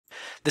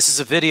This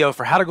is a video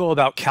for how to go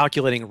about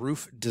calculating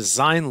roof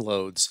design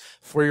loads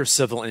for your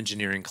civil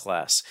engineering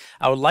class.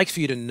 I would like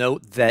for you to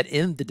note that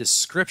in the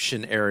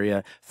description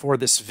area for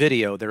this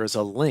video, there is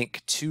a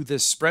link to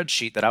this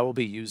spreadsheet that I will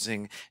be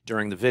using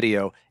during the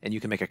video, and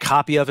you can make a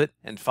copy of it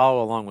and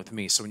follow along with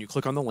me. So when you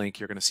click on the link,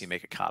 you're going to see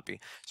make a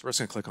copy. So we're just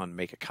going to click on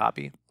make a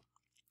copy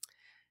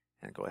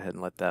and go ahead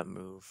and let that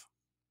move.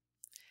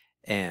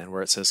 And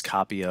where it says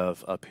copy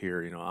of up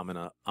here, I'm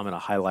gonna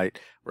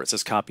highlight where it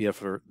says copy of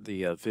for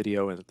the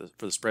video and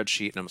for the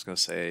spreadsheet, and I'm just gonna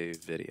say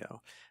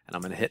video, and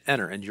I'm gonna hit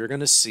enter, and you're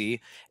gonna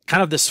see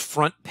kind of this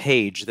front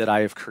page that I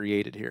have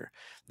created here.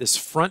 This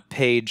front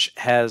page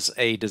has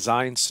a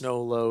design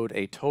snow load,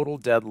 a total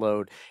dead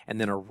load,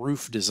 and then a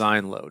roof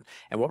design load.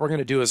 And what we're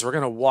gonna do is we're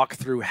gonna walk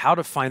through how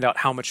to find out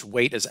how much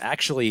weight is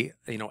actually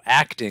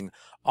acting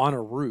on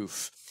a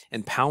roof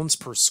in pounds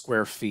per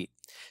square feet.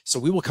 So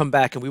we will come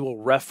back and we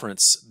will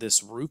reference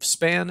this roof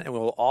span, and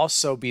we'll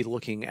also be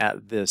looking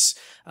at this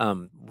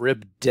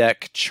rib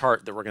deck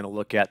chart that we're going to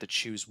look at to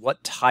choose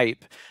what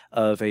type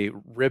of a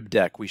rib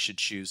deck we should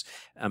choose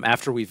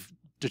after we've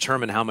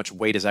determined how much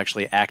weight is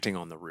actually acting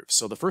on the roof.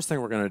 So the first thing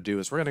we're going to do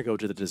is we're going to go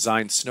to the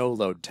Design Snow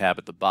Load tab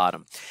at the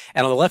bottom.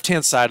 And on the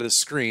left-hand side of the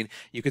screen,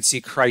 you can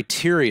see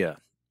criteria.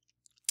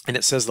 And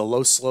it says the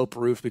low slope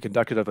roof be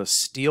conducted of a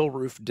steel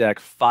roof deck,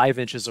 5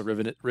 inches of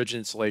rigid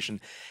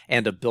insulation,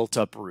 and a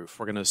built-up roof.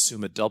 We're going to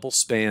assume a double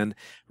span.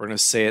 We're going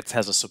to say it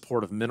has a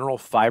support of mineral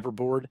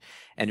fiberboard,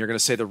 and you're going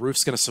to say the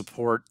roof's going to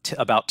support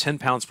about 10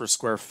 pounds per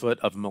square foot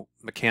of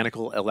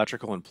mechanical,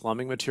 electrical, and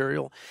plumbing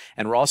material.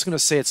 And we're also going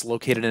to say it's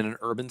located in an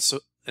urban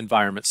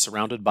environment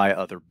surrounded by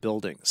other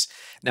buildings.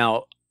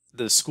 Now,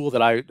 the school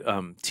that I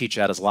teach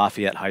at is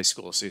Lafayette High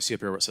School. So you see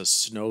up here where it says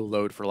snow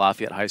load for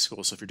Lafayette High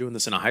School. So if you're doing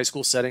this in a high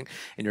school setting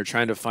and you're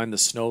trying to find the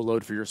snow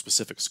load for your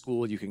specific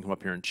school, you can come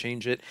up here and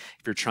change it.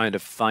 If you're trying to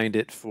find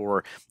it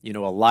for, a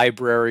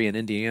library in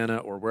Indiana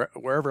or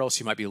wherever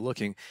else you might be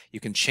looking, you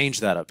can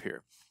change that up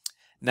here.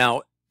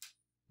 Now,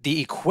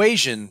 the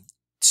equation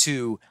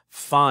to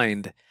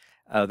find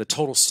the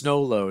total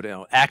snow load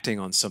acting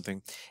on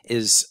something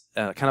is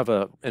kind of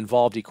a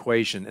involved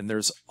equation, and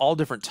there's all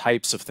different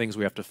types of things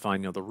we have to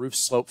find. The roof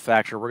slope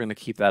factor, we're going to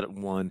keep that at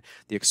 1.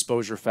 The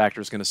exposure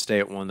factor is going to stay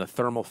at 1. The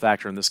thermal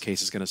factor in this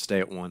case is going to stay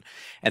at 1.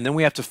 And then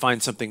we have to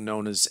find something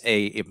known as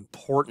a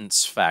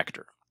importance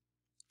factor.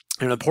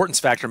 And an importance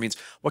factor means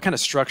what kind of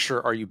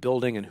structure are you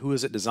building and who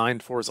is it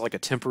designed for? Is it like a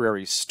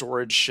temporary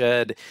storage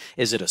shed?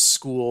 Is it a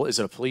school? Is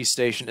it a police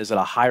station? Is it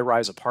a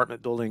high-rise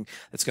apartment building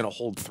that's going to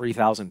hold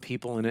 3,000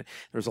 people in it?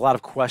 There's a lot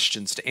of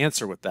questions to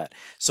answer with that.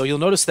 So you'll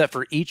notice that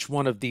for each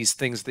one of these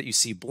things that you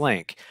see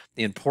blank,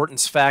 the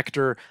importance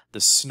factor, the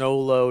snow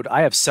load,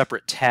 I have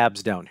separate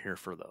tabs down here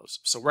for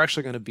those. So we're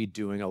actually going to be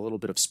doing a little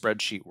bit of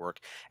spreadsheet work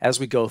as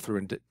we go through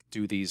and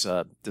do these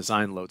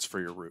design loads for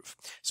your roof.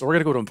 So we're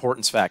going to go to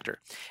importance factor.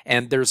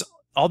 And there's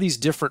all these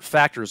different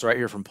factors right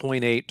here from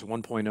 0.8 to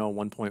 1.0,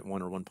 1.1,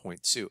 or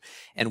 1.2.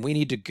 And we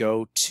need to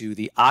go to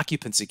the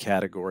occupancy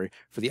category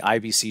for the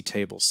IBC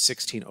table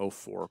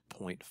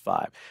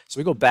 1604.5. So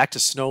we go back to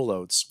snow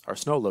loads. Our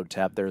snow load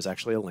tab, there is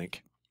actually a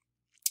link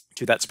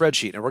to that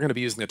spreadsheet. And we're going to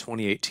be using the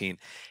 2018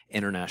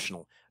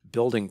 International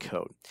Building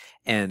Code.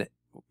 And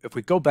if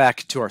we go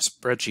back to our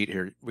spreadsheet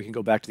here, we can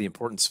go back to the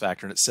importance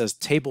factor, and it says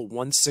table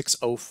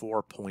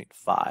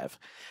 1604.5.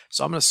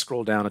 So I'm going to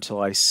scroll down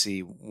until I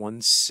see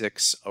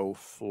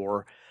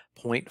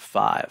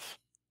 1604.5.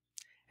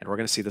 And we're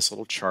going to see this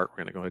little chart.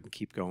 We're going to go ahead and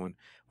keep going.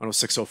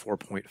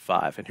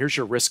 1604.5. And here's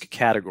your risk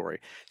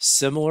category.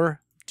 Similar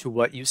to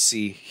what you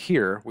see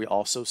here, we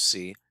also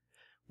see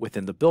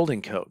within the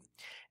building code.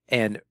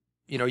 And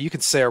you can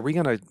say, are we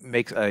going to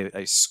make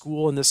a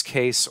school in this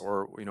case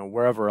or,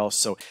 wherever else?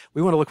 So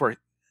we want to look where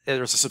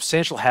there's a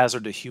substantial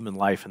hazard to human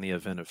life in the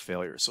event of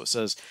failure. So it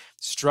says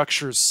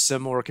structures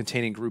similar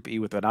containing group E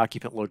with an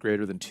occupant load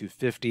greater than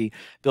 250,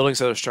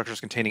 buildings and other structures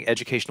containing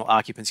educational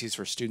occupancies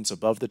for students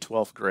above the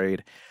 12th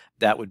grade.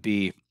 That would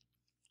be,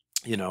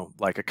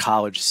 like a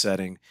college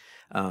setting,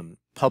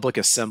 public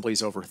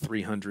assemblies over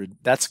 300.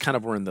 That's kind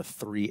of, we're in the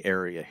 3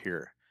 area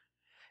here.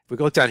 If we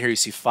go down here, you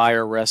see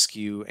fire,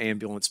 rescue,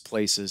 ambulance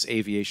places,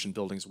 aviation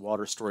buildings,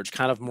 water storage,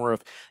 kind of more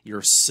of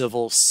your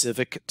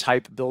civic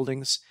type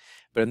buildings.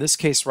 But in this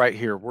case right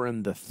here, we're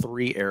in the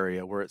 3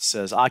 area where it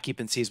says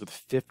occupancies with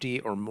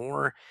 50 or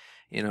more,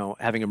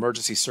 having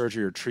emergency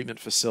surgery or treatment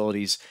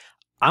facilities.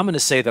 I'm going to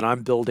say that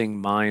I'm building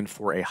mine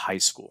for a high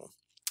school.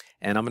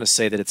 And I'm going to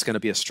say that it's going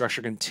to be a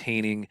structure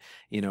containing,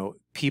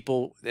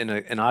 people in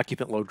an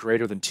occupant load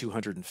greater than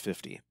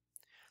 250.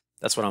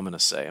 That's what I'm going to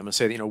say. I'm going to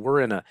say that,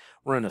 we're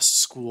in a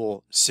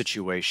school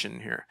situation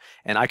here,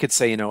 and I could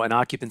say, an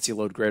occupancy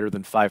load greater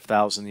than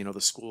 5,000.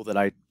 The school that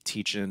I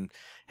teach in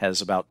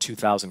has about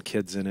 2,000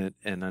 kids in it,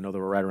 and I know that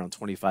we're right around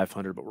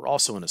 2,500, but we're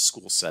also in a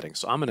school setting.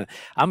 So I'm gonna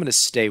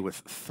stay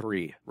with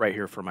 3 right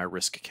here for my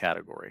risk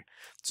category.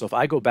 So if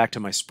I go back to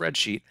my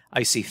spreadsheet,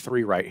 I see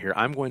 3 right here.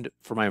 I'm going to,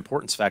 for my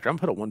importance factor, I'm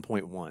going to put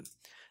a 1.1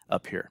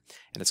 up here,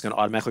 and it's going to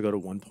automatically go to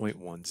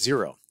 1.10.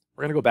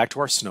 We're going to go back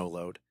to our snow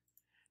load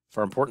for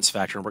our importance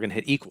factor, and we're going to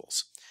hit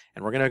equals.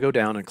 And we're going to go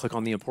down and click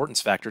on the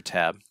Importance Factor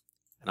tab,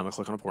 and I'm going to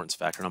click on Importance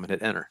Factor, and I'm going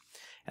to hit Enter.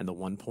 And the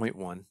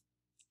 1.1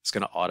 is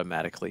going to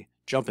automatically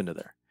jump into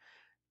there.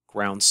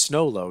 Ground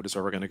snow load is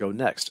where we're going to go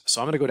next.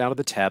 So I'm going to go down to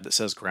the tab that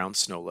says Ground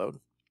Snow Load.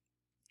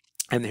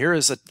 And here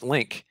is a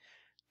link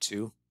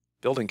to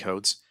building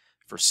codes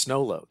for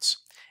snow loads.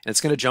 And it's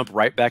going to jump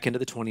right back into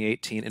the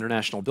 2018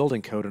 International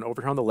Building Code. And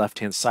over here on the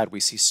left-hand side, we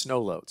see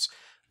snow loads.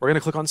 We're going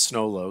to click on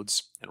snow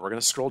loads, and we're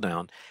going to scroll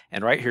down.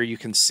 And right here, you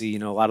can see,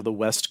 a lot of the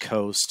West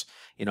Coast,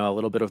 a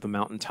little bit of the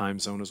Mountain Time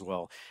Zone as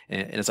well.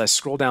 And as I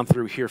scroll down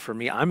through here, for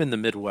me, I'm in the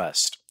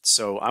Midwest.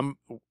 So I'm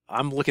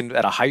looking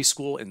at a high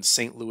school in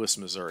St. Louis,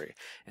 Missouri.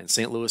 And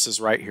St. Louis is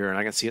right here, and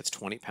I can see it's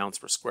 20 pounds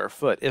per square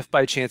foot. If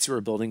by chance you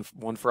were building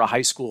one for a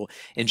high school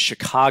in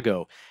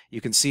Chicago,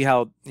 you can see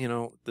how,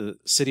 the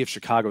city of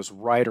Chicago is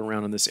right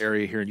around in this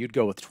area here, and you'd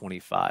go with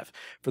 25.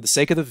 For the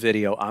sake of the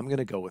video, I'm going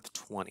to go with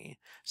 20.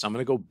 So I'm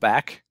going to go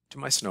back to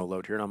my snow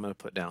load here, and I'm going to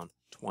put down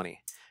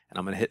 20, and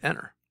I'm going to hit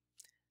Enter.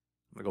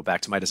 I'm going to go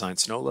back to my design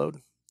snow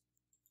load.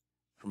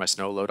 For my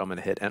snow load, I'm going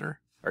to hit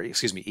Enter, or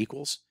excuse me,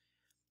 equals.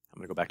 I'm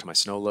going to go back to my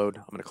snow load.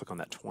 I'm going to click on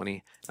that 20,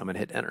 and I'm going to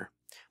hit Enter.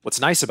 What's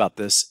nice about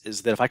this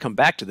is that if I come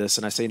back to this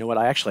and I say,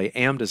 I actually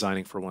am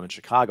designing for one in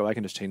Chicago, I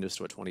can just change this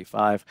to a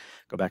 25,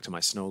 go back to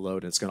my snow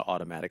load, and it's going to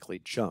automatically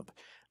jump.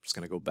 I'm just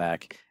going to go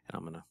back, and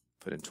I'm going to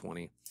put in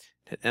 20,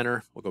 hit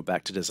Enter. We'll go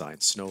back to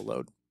design snow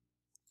load.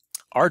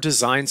 Our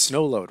design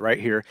snow load right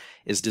here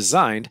is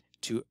designed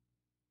to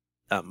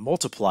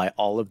multiply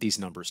all of these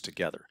numbers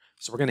together.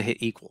 So we're going to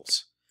hit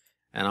equals,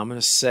 and I'm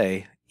going to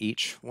say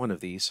each one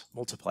of these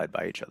multiplied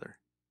by each other.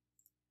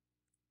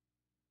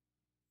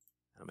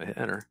 I'm going to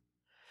hit Enter.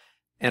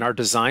 And our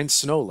design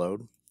snow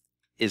load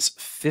is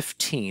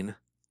 15.4.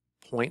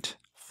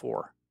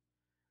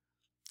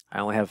 I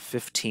only have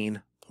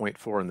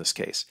 15.4 in this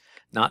case.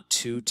 Not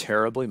too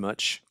terribly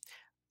much.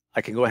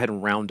 I can go ahead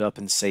and round up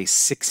and say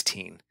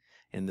 16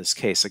 in this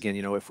case. Again,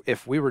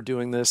 if we were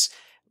doing this,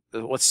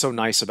 what's so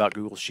nice about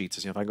Google Sheets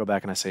is, if I go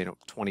back and I say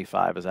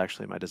 25 is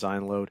actually my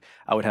design load,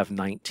 I would have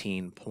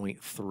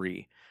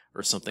 19.3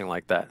 or something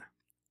like that.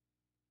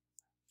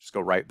 Just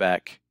go right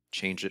back,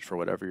 change it for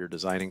whatever you're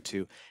designing to,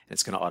 and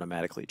it's going to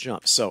automatically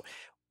jump. So it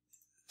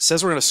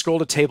says we're going to scroll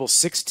to table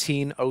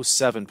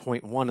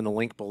 1607.1 in the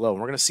link below, and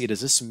we're going to see,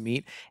 does this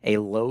meet a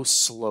low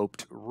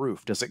sloped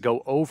roof? Does it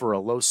go over a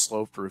low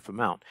sloped roof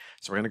amount?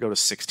 So we're going to go to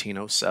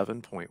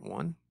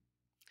 1607.1.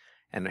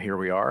 And here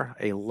we are,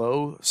 a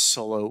low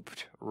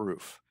sloped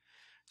roof.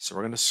 So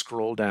we're going to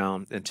scroll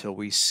down until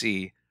we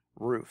see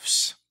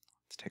roofs.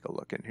 Let's take a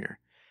look in here.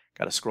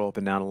 Got to scroll up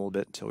and down a little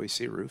bit until we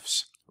see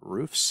roofs.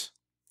 Roofs.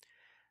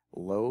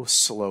 Low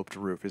sloped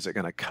roof. Is it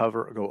going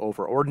to go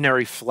over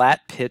ordinary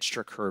flat, pitched,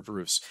 or curved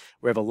roofs?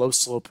 We have a low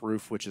slope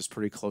roof, which is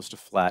pretty close to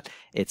flat.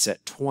 It's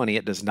at 20.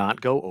 It does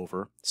not go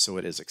over, so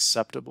it is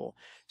acceptable.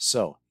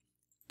 So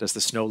does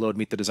the snow load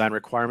meet the design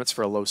requirements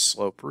for a low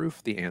slope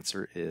roof? The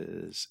answer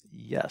is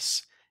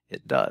yes,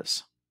 it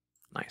does.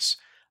 Nice.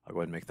 I'll go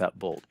ahead and make that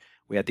bold.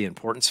 We had the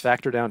importance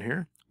factor down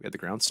here. We had the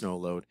ground snow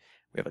load.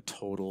 We have a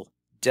total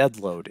dead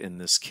load in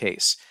this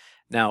case.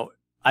 Now,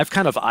 I've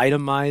kind of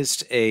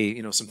itemized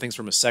some things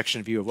from a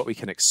section view of what we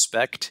can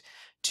expect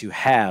to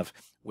have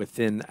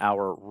within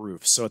our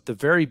roof. So at the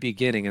very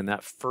beginning, in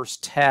that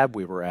first tab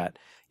we were at,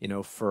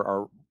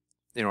 for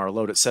our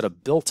load, it said a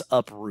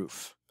built-up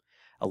roof.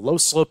 A low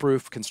slope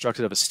roof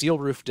constructed of a steel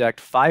roof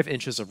deck, 5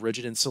 inches of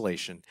rigid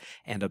insulation,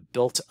 and a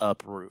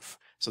built-up roof.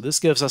 So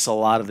this gives us a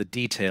lot of the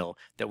detail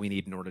that we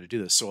need in order to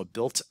do this. So a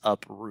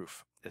built-up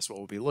roof is what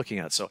we'll be looking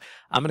at. So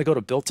I'm going to go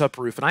to built-up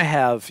roof, and I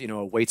have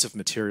a weights of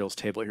materials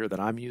table here that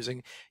I'm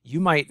using.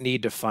 You might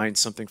need to find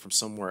something from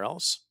somewhere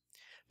else,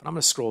 but I'm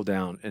going to scroll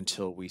down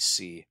until we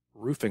see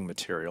roofing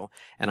material,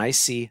 and I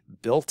see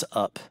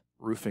built-up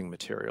roofing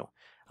material.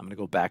 I'm going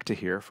to go back to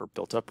here for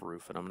built-up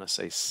roof, and I'm going to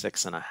say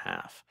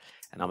 6.5.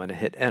 And I'm going to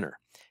hit Enter.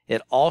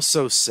 It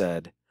also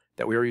said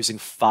that we were using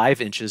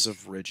 5 inches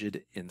of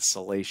rigid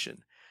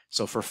insulation.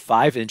 So for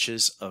 5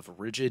 inches of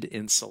rigid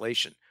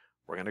insulation,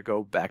 we're going to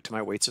go back to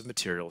my weights of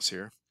materials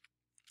here.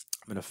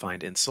 I'm going to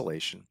find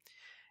insulation.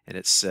 And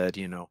it said,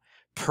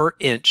 per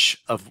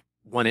inch of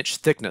 1 inch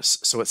thickness.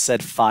 So it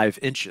said 5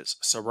 inches.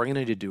 So we're going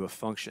to need to do a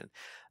function.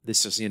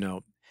 This is,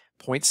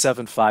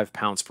 0.75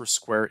 pounds per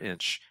square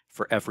inch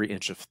for every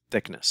inch of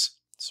thickness.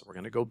 So we're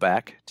going to go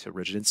back to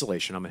rigid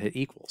insulation. I'm going to hit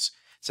equals.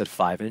 It said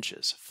 5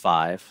 inches.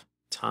 5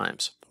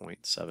 times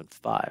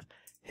 0.75.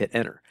 Hit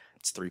Enter.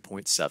 It's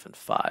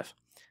 3.75.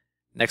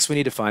 Next we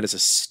need to find is a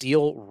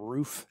steel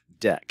roof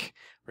deck.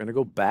 We're going to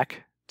go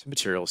back to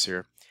materials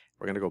here.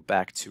 We're going to go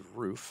back to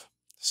roof.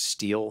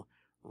 Steel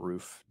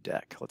roof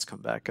deck. Let's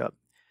come back up.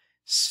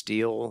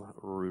 Steel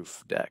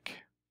roof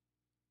deck.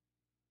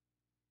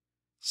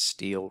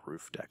 Steel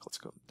roof deck. Let's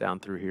go down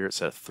through here.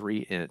 It's a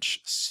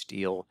 3-inch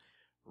steel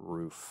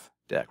roof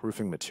deck.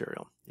 Roofing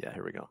material. Yeah,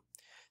 here we go.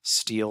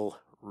 Steel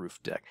roof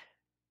deck.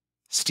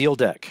 Steel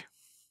deck.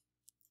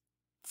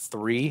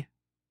 3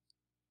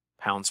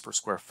 pounds per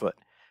square foot.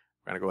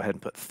 We're going to go ahead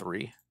and put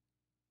 3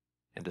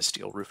 into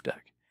steel roof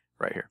deck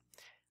right here.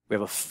 We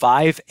have a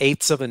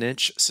 5/8 of an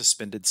inch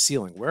suspended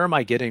ceiling. Where am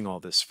I getting all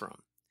this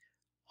from?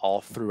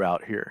 All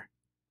throughout here.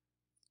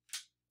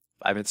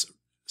 5 inch.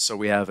 So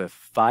we have a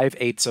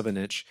 5/8 of an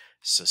inch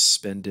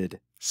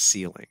suspended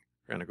ceiling.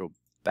 We're going to go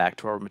back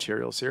to our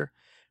materials here.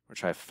 We'll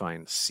try to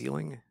find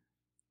ceiling.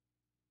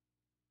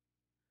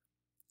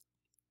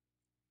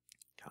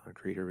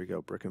 Concrete, here we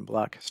go, brick and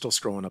block. Still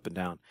scrolling up and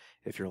down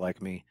if you're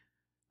like me.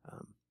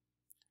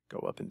 Go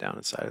up and down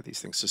inside of these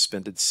things.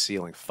 Suspended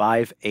ceiling,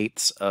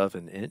 5/8 of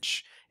an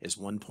inch is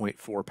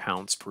 1.4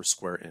 pounds per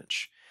square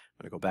inch.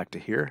 I'm going to go back to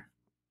here,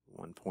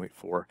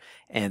 1.4.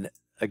 And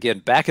again,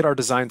 back at our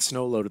design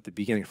snow load at the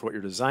beginning for what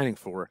you're designing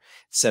for, it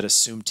said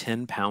assume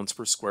 10 pounds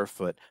per square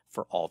foot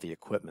for all the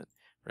equipment.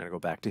 We're going to go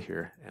back to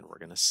here and we're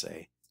going to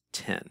say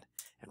 10.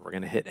 And we're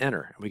going to hit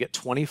enter. And we get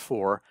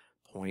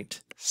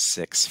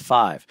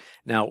 24.65.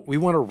 Now we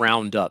want to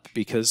round up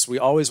because we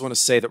always want to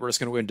say that we're just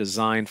going to go and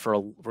design for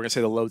we're going to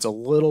say the load's a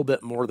little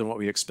bit more than what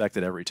we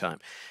expected every time.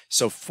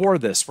 So for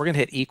this, we're going to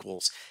hit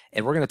equals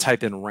and we're going to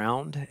type in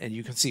round, and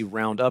you can see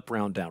round up,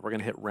 round down. We're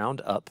going to hit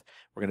round up.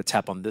 We're going to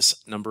tap on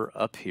this number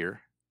up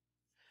here.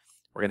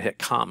 We're going to hit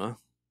comma.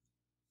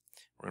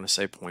 We're going to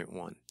say 0.1.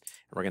 And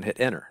we're going to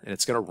hit enter, and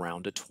it's going to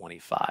round to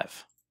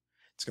 25.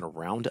 It's going to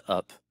round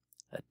up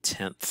a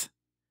tenth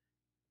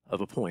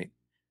of a point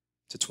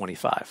to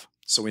 25.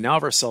 So we now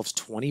have ourselves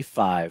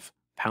 25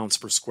 pounds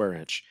per square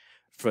inch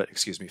for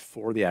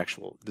the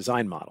actual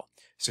design model.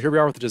 So here we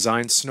are with the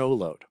design snow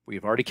load.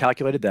 We've already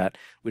calculated that.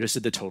 We just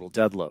did the total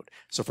dead load.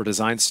 So for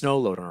design snow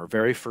load on our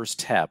very first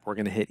tab, we're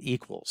going to hit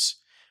equals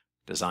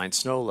design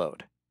snow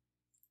load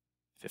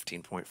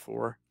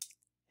 15.4,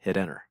 hit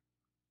enter.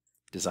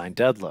 Design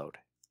dead load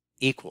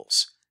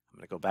equals, I'm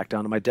going to go back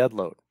down to my dead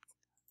load,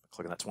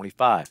 click on that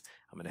 25,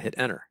 I'm going to hit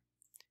enter.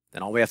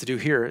 Then all we have to do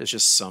here is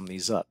just sum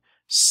these up.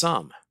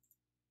 Sum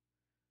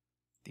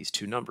these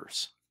two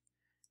numbers,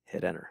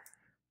 hit enter.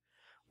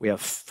 We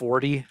have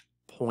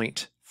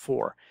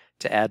 40.4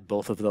 to add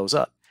both of those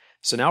up.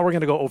 So now we're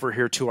going to go over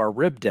here to our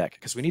rib deck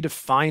because we need to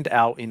find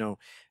out,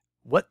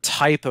 what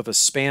type of a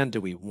span do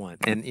we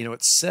want? And,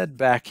 it said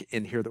back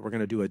in here that we're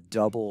going to do a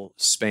double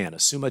span.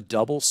 Assume a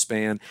double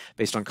span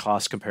based on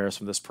cost comparison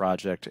for this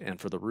project and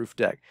for the roof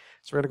deck.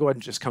 So we're going to go ahead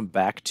and just come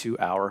back to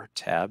our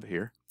tab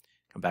here.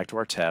 Come back to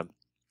our tab.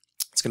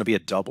 It's going to be a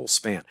double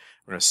span.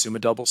 We're going to assume a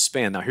double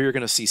span. Now here you're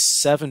going to see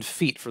 7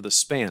 feet for the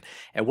span.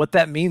 And what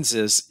that means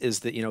is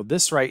that,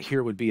 this right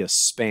here would be a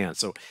span.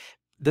 So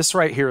this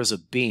right here is a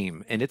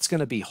beam, and it's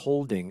going to be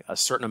holding a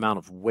certain amount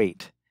of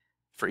weight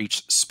for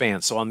each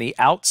span. So on the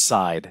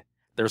outside,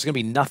 there's going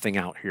to be nothing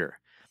out here.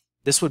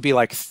 This would be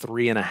like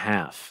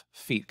 3.5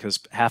 feet because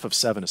half of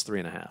 7 is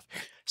 3.5.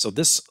 So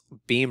this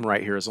beam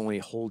right here is only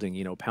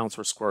holding, pounds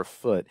per square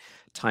foot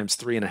times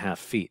 3.5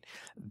 feet.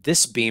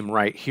 This beam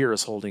right here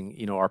is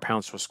holding, our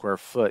pounds per square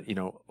foot,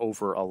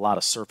 over a lot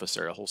of surface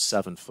area, a whole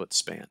 7-foot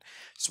span.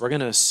 So we're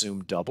going to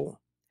assume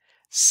double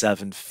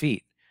 7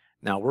 feet.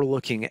 Now we're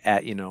looking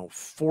at,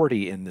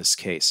 40 in this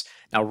case.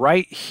 Now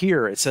right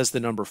here, it says the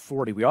number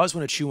 40. We always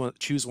want to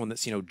choose one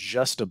that's,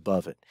 just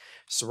above it.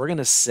 So we're going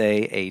to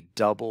say a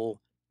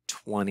double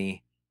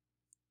 20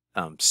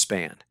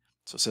 span.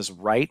 So it says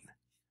right,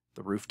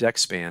 the roof deck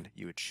span,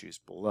 you would choose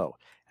below.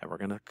 And we're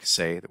going to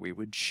say that we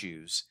would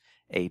choose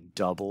a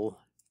double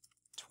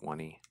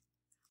 20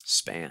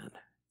 span.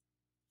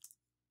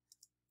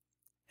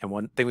 And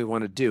one thing we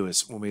want to do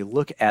is when we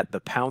look at the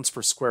pounds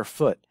per square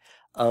foot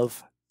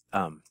of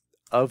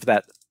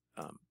that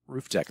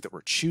roof deck that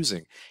we're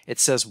choosing, it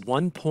says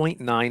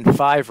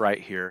 1.95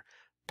 right here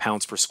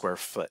pounds per square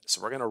foot. So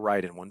we're going to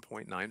write in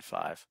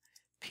 1.95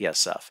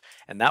 PSF,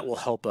 and that will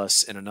help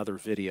us in another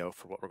video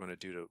for what we're going to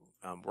do to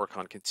work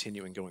on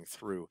continuing going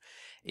through,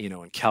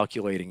 and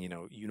calculating,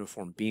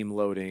 uniform beam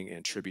loading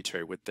and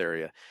tributary width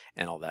area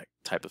and all that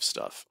type of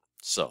stuff.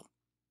 So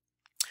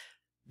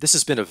this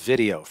has been a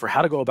video for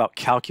how to go about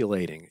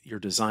calculating your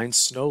design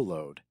snow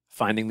load,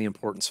 finding the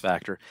importance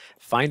factor,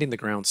 finding the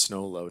ground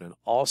snow load, and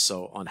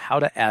also on how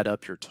to add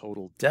up your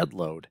total dead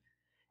load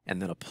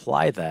and then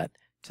apply that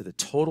to the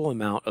total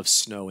amount of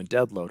snow and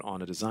dead load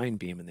on a design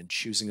beam, and then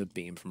choosing a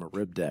beam from a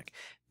rib deck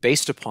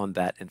based upon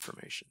that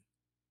information.